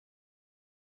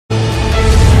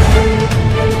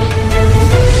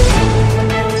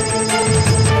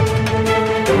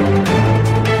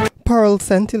Cheryl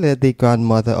Sentile, the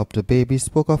grandmother of the baby,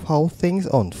 spoke of how things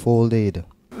unfolded.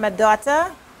 My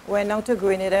daughter went down to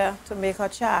Grenada to make her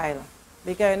child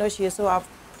because she used to have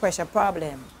pressure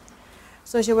problem.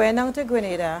 So she went down to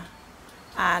Grenada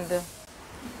and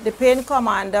the pain come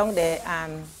on down there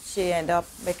and she ended up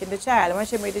making the child. When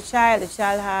she made the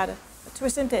child had a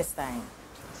twist intestine.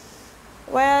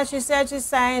 Well, she said she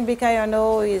signed because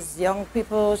it's young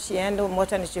people, she ended up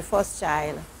much and it's her first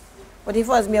child. But it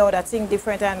was me out that think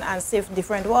different and say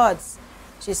different words.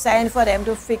 She signed for them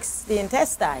to fix the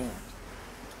intestine.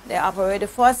 They operated the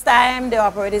first time, they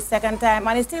operated the second time,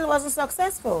 and it still wasn't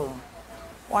successful.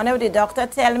 One of the doctor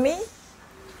tell me,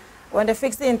 when they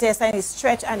fix the intestine, it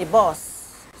stretch and it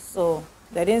burst. So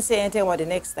they didn't say anything about the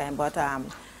next time, but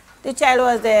the child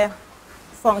was there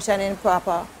functioning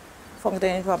proper,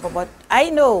 but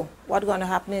I know what's going to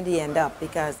happen in the end up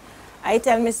because I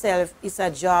tell myself it's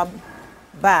a job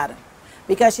bad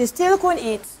because she still couldn't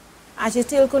eat and she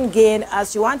still couldn't gain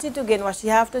as she wanted to gain what she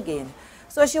have to gain.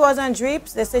 So she was on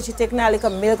drips. They said she taking a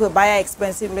little milk, we buy her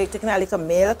expensive milk, taking a little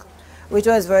milk, which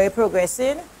was very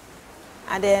progressing.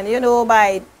 And then,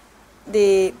 by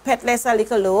the platelets a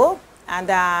little low and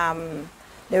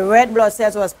the red blood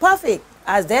cells was perfect,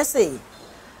 as they say.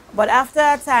 But after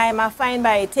a time, I find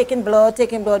by taking blood,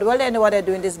 well, they know what they're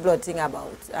doing this blood thing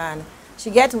about. And she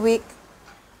gets weak.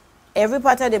 Every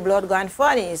part of the blood gone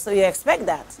funny, so you expect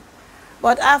that.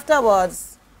 But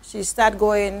afterwards, she started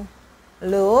going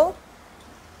low.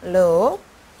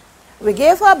 We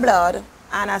gave her blood,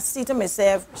 and I see to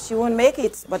myself, she won't make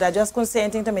it, but I just couldn't say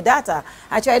anything to my daughter.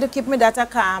 I tried to keep my daughter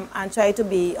calm and try to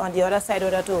be on the other side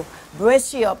of her to brace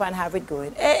she up and have it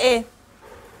going.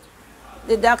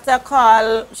 The doctor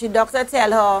called, doctor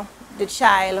tell her the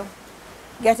child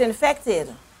get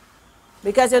infected.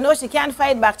 Because she can't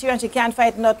fight bacteria and she can't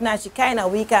fight nothing and she kind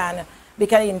of weak and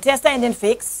because the intestine didn't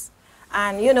fix.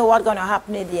 And you know what's going to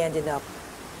happen in the ending up.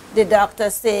 The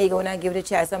doctor say you're going to give the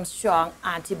child some strong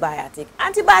antibiotic.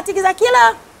 Antibiotic is a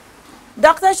killer.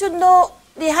 Doctor should know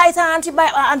the height of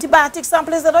antibiotics. Some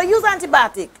places they don't use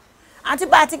antibiotic.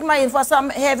 Antibiotic might for some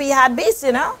heavy hard beasts,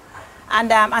 And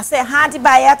I say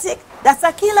antibiotic, that's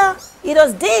a killer. It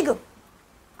does dig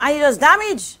and it does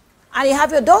damage. And you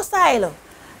have your docile.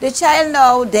 The child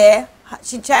now there,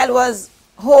 the child was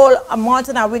whole a month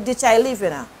and a week the child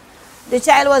living. The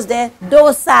child was there,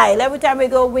 docile. Every time we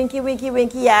go, winky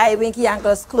eye, winky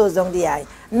ankles, close down the eye.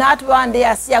 Not one day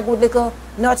I see a good little,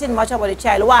 nothing much about the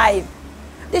child. Why?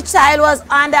 The child was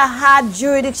under hard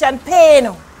jurisdiction pain,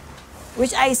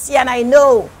 which I see and I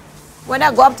know. When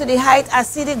I go up to the height, I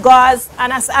see the gauze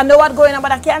and I know what's going on,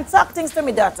 but I can't talk things to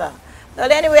my daughter. So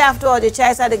anyway, afterwards, the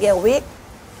child started to get weak.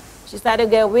 She started to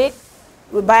get weak.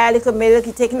 We buy a little milk,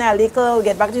 taking a little, we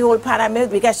get back to the whole pan of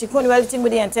milk because she couldn't do anything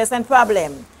with the intestine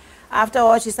problem.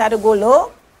 Afterwards, she started to go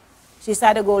low.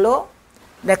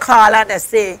 They call and they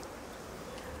say,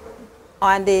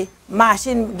 on the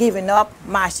machine giving up,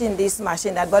 machine this,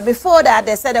 machine that. But before that,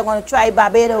 they said they're going to try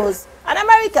Barbados and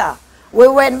America. We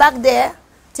went back there,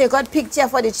 take out picture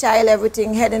for the child,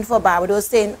 everything, heading for Barbados,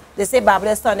 saying, they say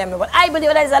Barbados done them. But I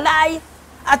believe that is a lie.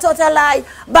 A total lie.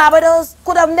 Barbados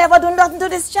could have never done nothing to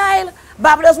this child.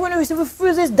 Barbados, when we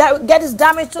refuse this, get this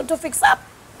damage to fix up.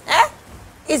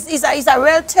 It's a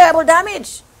real terrible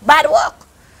damage. Bad work.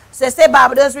 So they say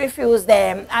Barbados refused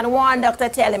them. And one doctor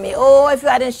telling me, if you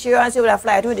had insurance, you would have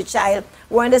flight with the child.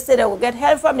 When they said they will get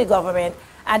help from the government,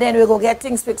 and then we go get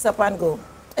things fixed up and go.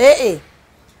 I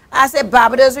said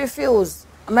Barbados refused.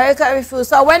 America refused.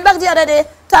 So I went back the other day,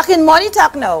 talking money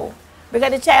talk now.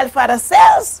 Because the child father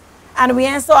sells. And we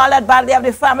ain't so all that badly have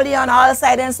the family on all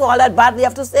sides and so all that badly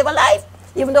have to save a life,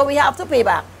 even though we have to pay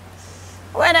back.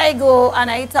 When I go and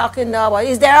I talking now about,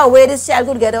 is there a way this child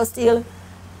could get out still?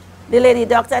 The lady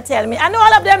doctor tell me, I know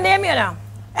all of them name, I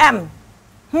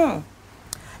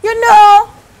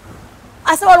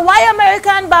said, well, why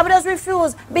America and Barbados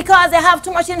refuse? Because they have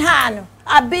too much in hand.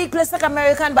 A big place like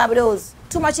America and Barbados,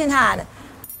 too much in hand.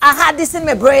 I had this in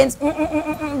my brains,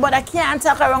 but I can't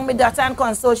talk around my daughter and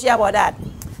consult you about that.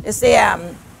 They say,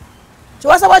 so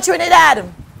what's about Trinidad?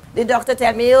 The doctor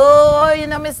tell me,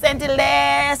 me sent it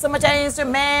less, so much an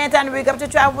instrument, and we got to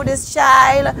travel with this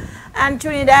child. And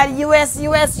Trinidad, US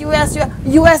dollars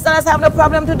have no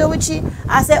problem to do with she.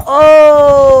 I say,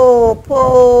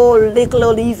 poor little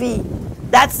Olivia.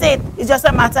 That's it. It's just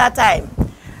a matter of time.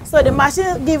 So the machine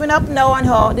is giving up now on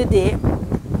her the day.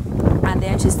 And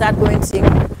then she start going to sing.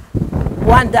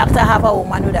 One doctor have a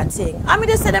woman with that thing. I mean,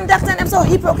 they say them doctor them so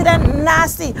hypocrite and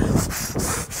nasty.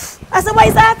 I said, what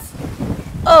is that?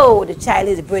 The child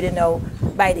is breathing now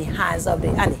by the hands of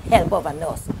and the help of a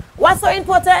nurse. What's so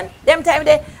important? Them time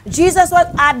there, Jesus was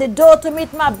at the door to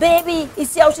meet my baby. You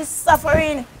see how she's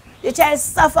suffering. The child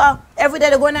suffer. Every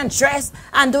day they're going and dress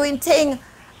and doing thing.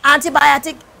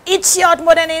 Antibiotic eat she out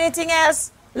more than anything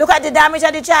else. Look at the damage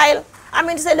of the child. I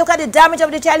mean to say, look at the damage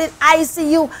of the child in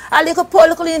ICU. A little poor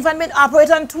little infant been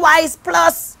operated on twice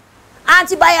plus.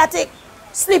 Antibiotic,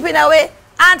 sleeping away.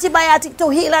 Antibiotic to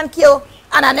heal and cure.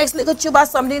 And the next little tube or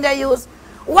something they use.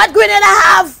 What Grenada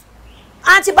have?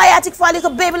 Antibiotic for a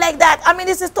little baby like that. I mean,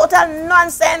 this is total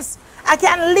nonsense. I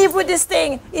can't live with this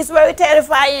thing. It's very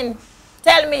terrifying.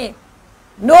 Tell me.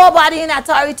 Nobody in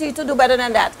authority to do better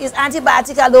than that. Is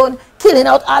antibiotic alone killing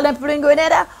out all them people in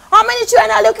Grenada? How many children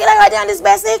are looking already on this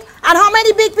basic? And how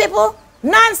many big people?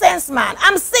 Nonsense, man.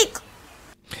 I'm sick.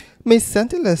 Ms.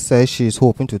 Centilla says she is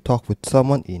hoping to talk with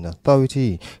someone in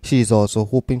authority. She is also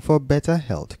hoping for better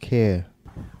health care.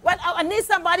 Well, I need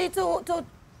somebody to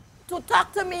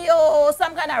talk to me or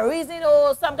some kind of reason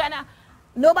or some kind of...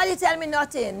 Nobody tell me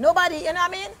nothing. Nobody, you know what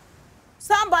I mean?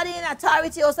 Somebody in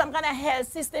authority or some kind of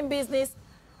health system business,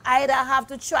 I either have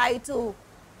to try to...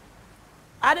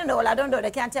 I don't know.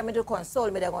 They can't tell me to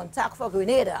console me. They're going to talk for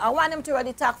Grenada. I want them to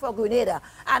really talk for Grenada.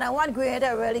 And I want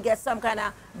Grenada to really get some kind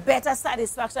of better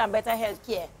satisfaction and better health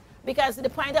care. Because the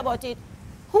point about it,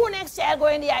 who next child go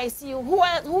in the ICU?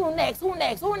 Who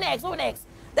next?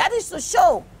 That is to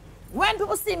show. When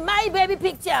people see my baby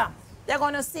picture, they're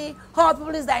going to see how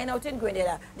people is dying out in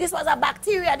Grenada. This was a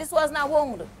bacteria. This wasn't a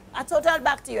wound. A total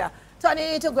bacteria. Turning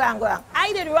it into grand.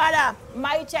 I did rather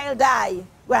my child die,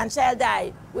 grandchild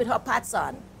die, with her pats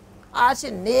on. All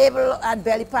she navel and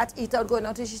belly part eat out going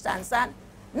out to she stands.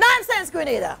 Nonsense,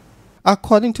 Grenada.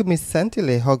 According to Miss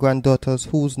Centilla, her granddaughters,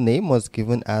 whose name was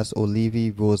given as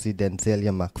Olivia Rosie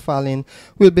Denzelia McFarlane,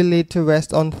 will be laid to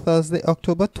rest on Thursday,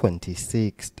 October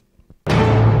 26th.